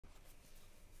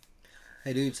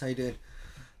Hey dudes, how you doing?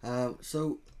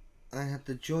 So I had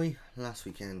the joy last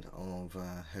weekend of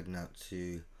heading out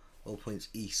to All Points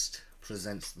East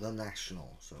presents the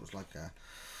National. So it was like a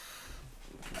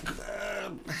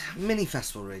mini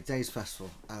festival, really, days festival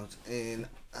out in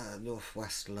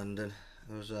northwest London.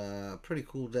 It was a pretty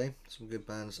cool day. Some good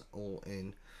bands all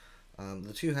in.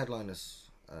 The two headliners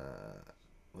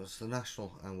was the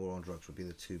National and War on Drugs would be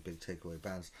the two big takeaway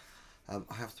bands.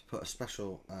 I have to put a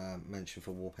special mention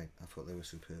for Warpaint. I thought they were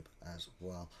superb as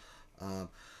well. Um,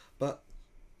 but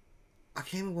I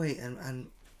came away and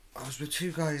I was with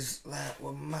two guys that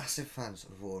were massive fans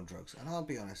of War on Drugs. And I'll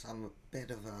be honest, I'm a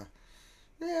bit of a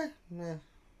yeah,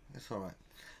 it's all right.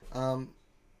 Um,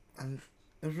 and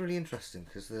it was really interesting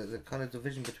because the kind of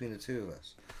division between the two of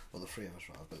us, or the three of us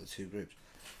rather, but the two groups.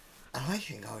 And I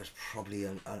think I was probably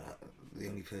the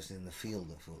only person in the field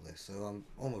that thought this, so I'm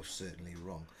almost certainly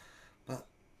wrong. But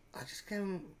I just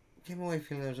came away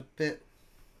feeling it was a bit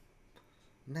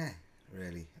meh,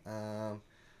 really.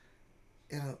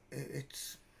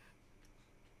 It's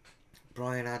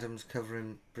Brian Adams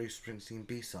covering Bruce Springsteen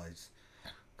B sides,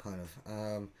 kind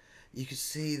of. You could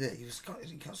see that he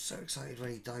got so excited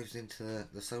when he dived into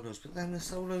the solos, but then the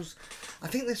solos, I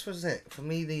think this was it for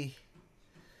me.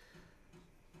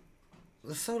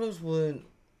 The solos weren't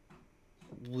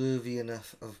worthy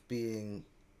enough of being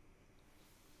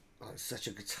like such a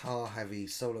guitar heavy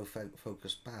solo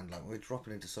focused band. Like we're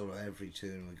dropping into solo every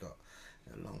tune. We got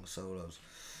long solos,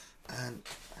 and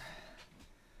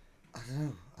I don't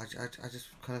know. I just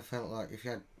kind of felt like if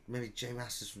you had maybe Jay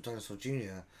Masters from Dinosaur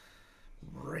Jr.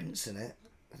 rinsing it,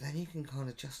 then you can kind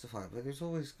of justify it. But there's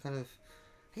always kind of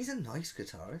he's a nice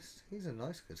guitarist. He's a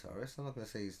nice guitarist. I'm not going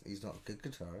to say he's not a good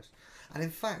guitarist. And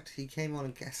in fact, he came on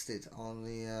and guested on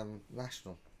the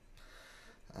National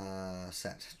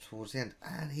set towards the end,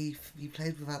 and he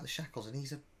played without the shackles, and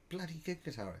he's a bloody good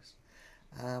guitarist.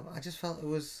 I just felt it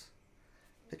was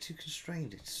a bit too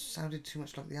constrained. It sounded too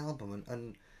much like the album,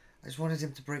 and I just wanted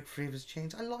him to break free of his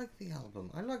chains. I liked the album.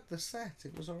 I liked the set.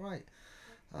 It was alright.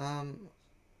 It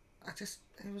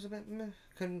was a bit meh.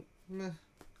 Meh.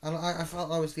 And I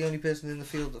felt I was the only person in the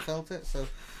field that felt it, so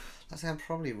I say I'm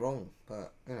probably wrong,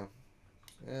 but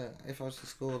yeah, if I was to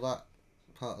score that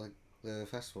part of the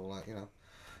festival, like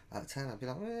out of 10, I'd be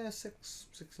like, yeah,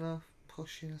 6.5,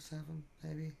 pushing a 7,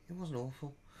 maybe. It wasn't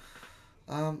awful.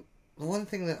 The one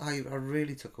thing that I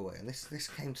really took away, and this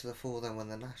came to the fore then when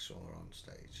the National were on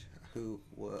stage, who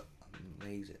were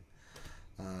amazing.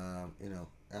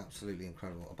 Absolutely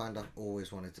incredible. A band I've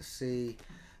always wanted to see.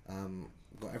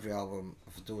 Got every album.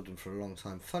 I've adored them for a long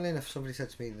time. Funny enough, somebody said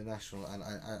to me The National, and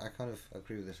I kind of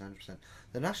agree with this 100%.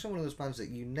 The National, one of those bands that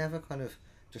you never kind of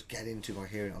just get into by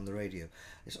hearing it on the radio.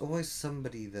 It's always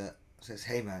somebody that says,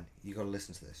 hey man, you got to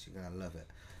listen to this, you're going to love it.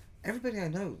 Everybody I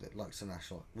know that likes The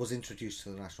National was introduced to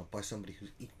The National by somebody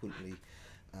who's equally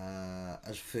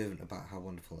as fervent about how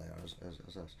wonderful they are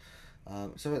as us.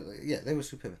 Yeah, they were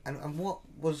superb. And what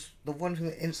was the one thing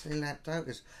that instantly leapt out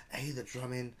is the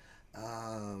drumming.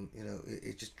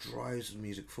 It just drives the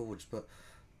music forwards. But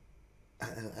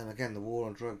and again, the War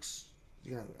on Drugs.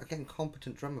 Again,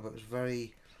 competent drummer, but it was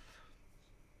very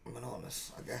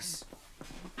monotonous, I guess.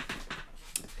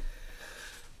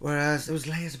 Whereas there was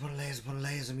layers upon layers upon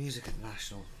layers of music at the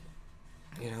National.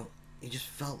 You just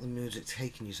felt the music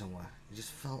taking you somewhere. You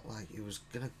just felt like it was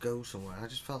gonna go somewhere. I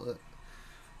just felt that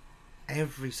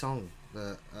every song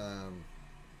that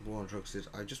War on Drugs did,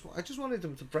 I just wanted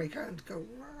them to break out and go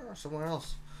somewhere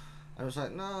else. And I was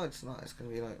like, no, it's not. It's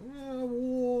gonna be like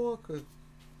walk a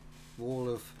wall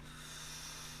of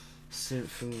synth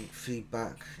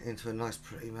feedback into a nice,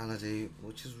 pretty melody,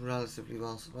 which is relatively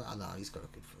well. No, he's got a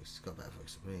good voice. He's got a better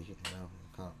voice than me.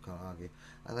 Can't argue.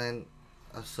 And then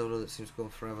a solo that seems to go on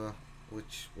forever,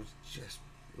 which was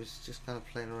just kind of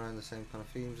playing around the same kind of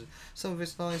themes. Some of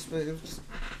it's nice, but it was just.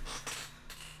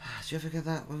 Do you ever get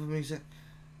that with music?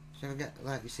 Do you ever get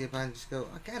that? You see a band, just go,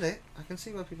 I get it. I can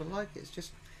see why people like it. It's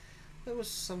just there was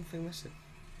something missing.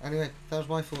 Anyway, that was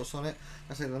my thoughts on it.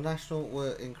 I say the National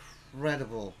were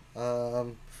incredible.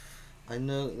 I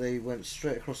know that they went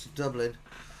straight across to Dublin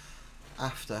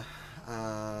after,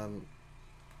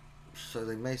 so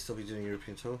they may still be doing a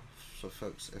European tour. So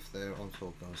folks, if they're on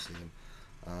tour, go and see them.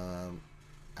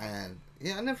 And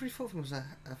yeah, I never really thought of them as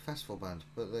a festival band,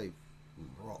 but they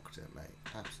rocked it, mate.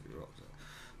 Absolutely rocked it.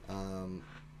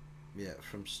 Yeah,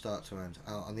 from start to end.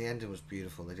 And the ending was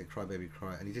beautiful. They did Cry Baby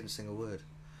Cry, and he didn't sing a word.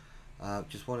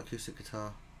 Just one acoustic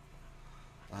guitar,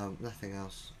 nothing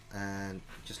else, and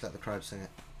just let the crowd sing it.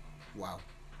 Wow,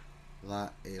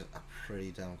 that is a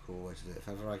pretty damn cool way to do it. If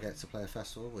ever I get to play a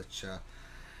festival, which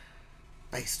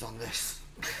based on this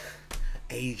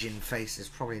aging face is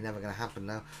probably never going to happen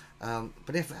now.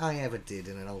 But if I ever did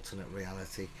in an alternate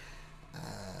reality,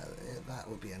 that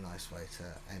would be a nice way to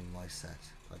end my set,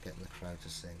 by getting the crowd to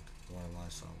sing one of my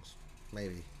songs.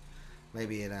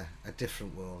 Maybe in a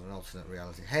different world, an alternate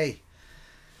reality. Hey,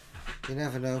 you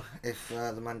never know if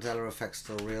the Mandela effect's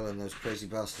still real and those crazy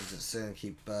bastards at CERN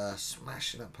keep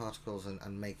smashing up particles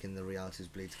and making the realities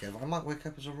bleed together. I might wake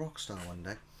up as a rock star one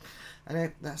day.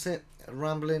 Anyway, that's it.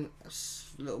 Rambling,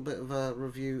 a little bit of a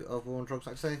review of War on Drugs.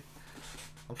 Like I say,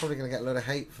 I'm probably going to get a lot of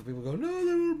hate for people going, no,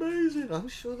 they were amazing. I'm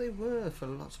sure they were for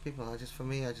lots of people. For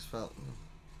me, I just felt...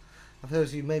 For those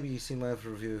of you, maybe you've seen my other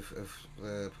review of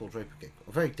the Paul Draper gig.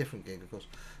 A very different gig, of course.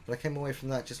 But I came away from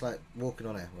that just like walking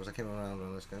on air. Whereas I came around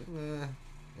and I was going, yeah.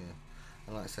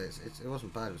 And like I say, it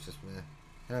wasn't bad, it was just, meh.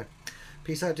 Anyway,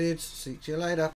 peace out, dudes. See you later.